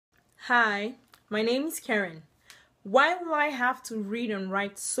Hi, my name is Karen. Why will I have to read and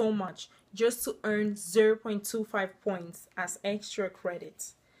write so much just to earn 0.25 points as extra credit?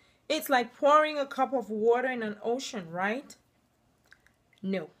 It's like pouring a cup of water in an ocean, right?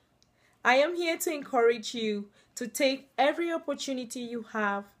 No. I am here to encourage you to take every opportunity you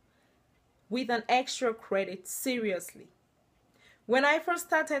have with an extra credit seriously. When I first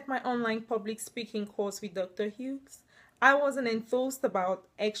started my online public speaking course with Dr. Hughes, I wasn't enthused about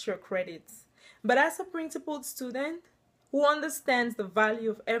extra credits. But as a principled student who understands the value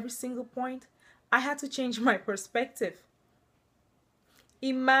of every single point, I had to change my perspective.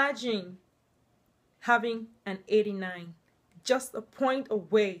 Imagine having an 89, just a point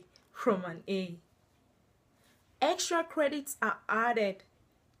away from an A. Extra credits are added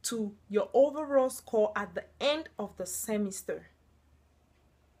to your overall score at the end of the semester.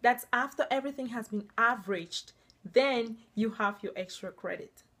 That's after everything has been averaged. Then you have your extra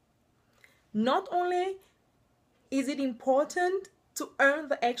credit. Not only is it important to earn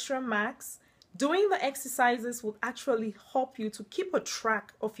the extra marks, doing the exercises will actually help you to keep a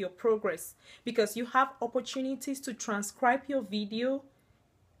track of your progress because you have opportunities to transcribe your video.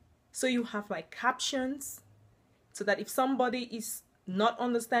 So you have like captions so that if somebody is not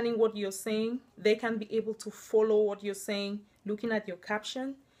understanding what you're saying, they can be able to follow what you're saying looking at your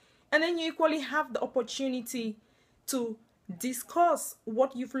caption. And then you equally have the opportunity to discuss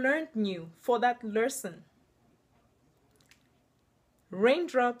what you've learned new for that lesson.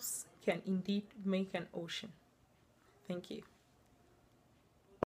 Raindrops can indeed make an ocean. Thank you.